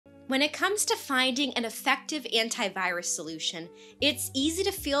When it comes to finding an effective antivirus solution, it's easy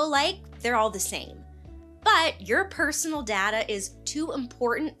to feel like they're all the same. But your personal data is too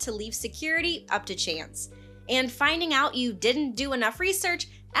important to leave security up to chance. And finding out you didn't do enough research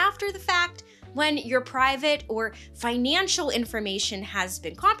after the fact when your private or financial information has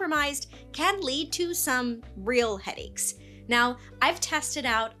been compromised can lead to some real headaches. Now, I've tested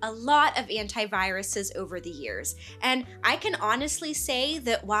out a lot of antiviruses over the years, and I can honestly say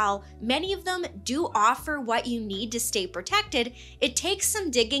that while many of them do offer what you need to stay protected, it takes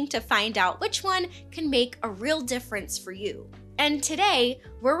some digging to find out which one can make a real difference for you. And today,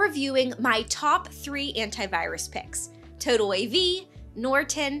 we're reviewing my top 3 antivirus picks: TotalAV,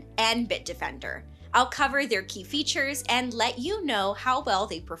 Norton, and BitDefender. I'll cover their key features and let you know how well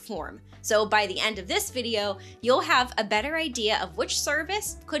they perform. So by the end of this video, you'll have a better idea of which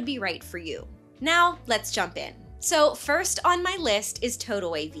service could be right for you. Now, let's jump in. So first on my list is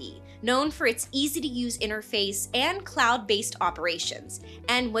TotalAV, known for its easy-to-use interface and cloud-based operations.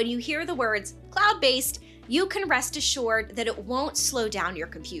 And when you hear the words cloud-based, you can rest assured that it won't slow down your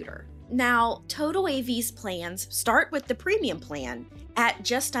computer. Now, TotalAV's plans start with the premium plan at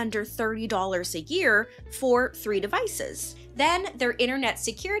just under $30 a year for 3 devices. Then their internet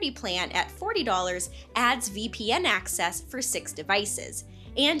security plan at $40 adds VPN access for 6 devices.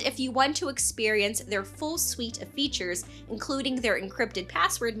 And if you want to experience their full suite of features, including their encrypted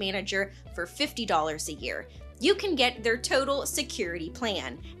password manager for $50 a year, you can get their total security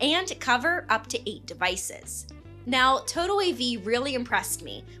plan and cover up to 8 devices. Now, TotalAV really impressed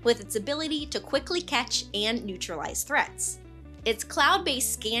me with its ability to quickly catch and neutralize threats. Its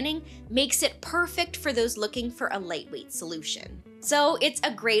cloud-based scanning makes it perfect for those looking for a lightweight solution. So it's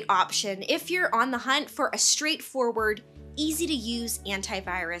a great option if you're on the hunt for a straightforward, easy-to-use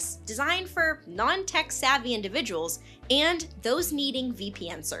antivirus designed for non-tech savvy individuals and those needing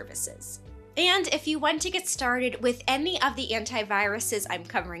VPN services. And if you want to get started with any of the antiviruses I'm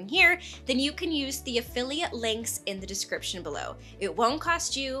covering here, then you can use the affiliate links in the description below. It won't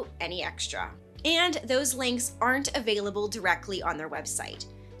cost you any extra. And those links aren't available directly on their website.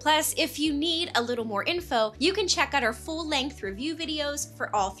 Plus, if you need a little more info, you can check out our full-length review videos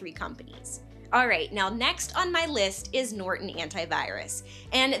for all 3 companies. Alright, now next on my list is Norton Antivirus,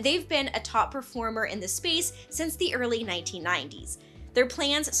 and they've been a top performer in the space since the early 1990s. Their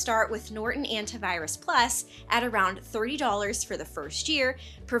plans start with Norton Antivirus Plus at around $30 for the first year,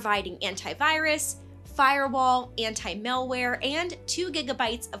 providing antivirus, firewall, anti-malware, and 2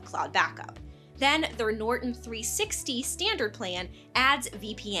 GB of cloud backup. Then their Norton 360 standard plan adds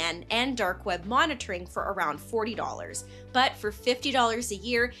VPN and dark web monitoring for around $40. But for $50 a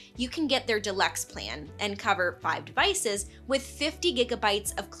year, you can get their deluxe plan and cover 5 devices with 50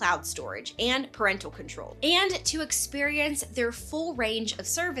 GB of cloud storage and parental control. And to experience their full range of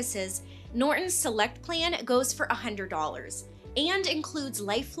services, Norton's Select plan goes for $100 and includes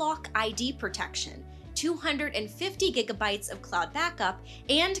LifeLock ID protection, 250 GB of cloud backup,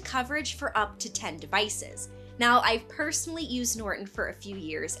 and coverage for up to 10 devices. Now, I've personally used Norton for a few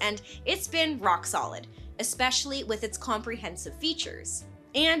years, and it's been rock solid, especially with its comprehensive features.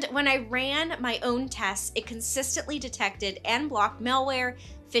 And when I ran my own tests, it consistently detected and blocked malware,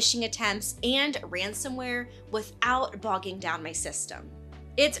 phishing attempts, and ransomware without bogging down my system.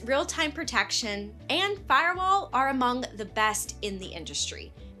 Its real-time protection and firewall are among the best in the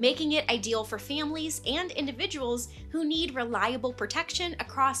industry, making it ideal for families and individuals who need reliable protection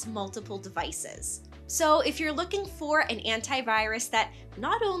across multiple devices. So if you're looking for an antivirus that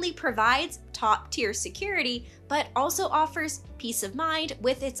not only provides top-tier security, but also offers peace of mind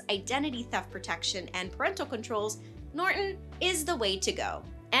with its identity theft protection and parental controls, Norton is the way to go.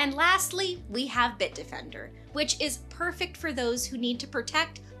 And lastly, we have BitDefender, which is perfect for those who need to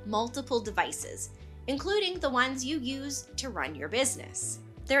protect multiple devices, including the ones you use to run your business.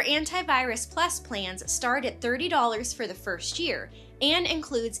 Their Antivirus Plus plans start at $30 for the first year and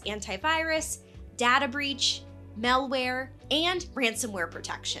includes antivirus, data breach, malware, and ransomware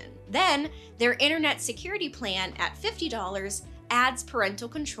protection. Then, their internet security plan at $50 adds parental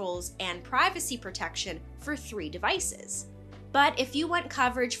controls and privacy protection for 3 devices. But if you want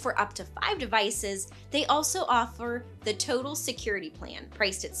coverage for up to 5 devices, they also offer the Total Security Plan,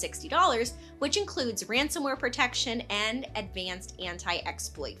 priced at $60, which includes ransomware protection and advanced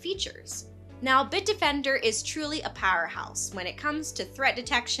anti-exploit features. Now, BitDefender is truly a powerhouse when it comes to threat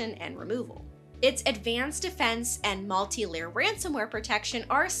detection and removal. Its advanced defense and multi-layer ransomware protection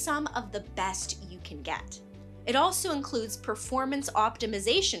are some of the best you can get. It also includes performance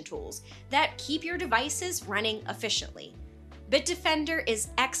optimization tools that keep your devices running efficiently. BitDefender is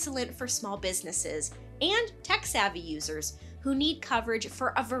excellent for small businesses and tech-savvy users who need coverage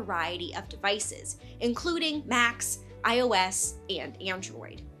for a variety of devices, including Macs, iOS, and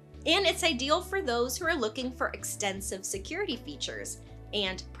Android. And it's ideal for those who are looking for extensive security features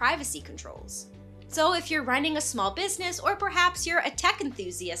and privacy controls. So if you're running a small business, or perhaps you're a tech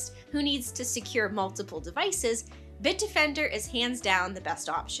enthusiast who needs to secure multiple devices, BitDefender is hands down the best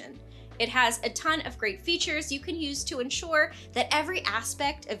option. It has a ton of great features you can use to ensure that every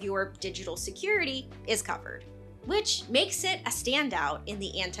aspect of your digital security is covered, which makes it a standout in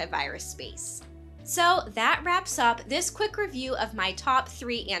the antivirus space. So that wraps up this quick review of my top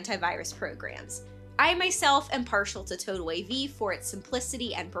 3 antivirus programs. I myself am partial to TotalAV for its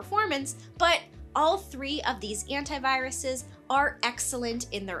simplicity and performance, but all 3 of these antiviruses are excellent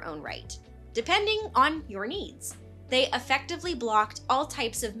in their own right, depending on your needs. They effectively blocked all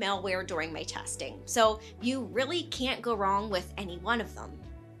types of malware during my testing, so you really can't go wrong with any one of them.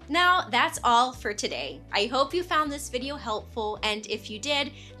 Now, that's all for today. I hope you found this video helpful, and if you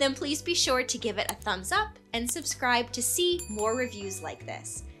did, then please be sure to give it a thumbs up and subscribe to see more reviews like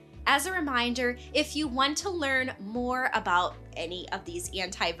this. As a reminder, if you want to learn more about any of these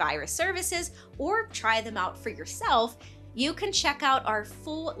antivirus services or try them out for yourself, you can check out our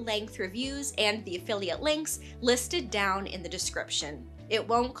full-length reviews and the affiliate links listed down in the description. It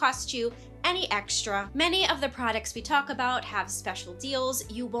won't cost you any extra. Many of the products we talk about have special deals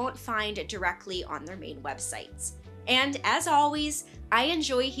you won't find directly on their main websites. And as always, I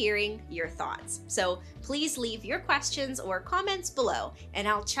enjoy hearing your thoughts. So please leave your questions or comments below, and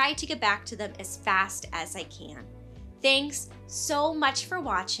I'll try to get back to them as fast as I can. Thanks so much for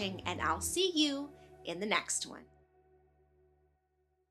watching, and I'll see you in the next one.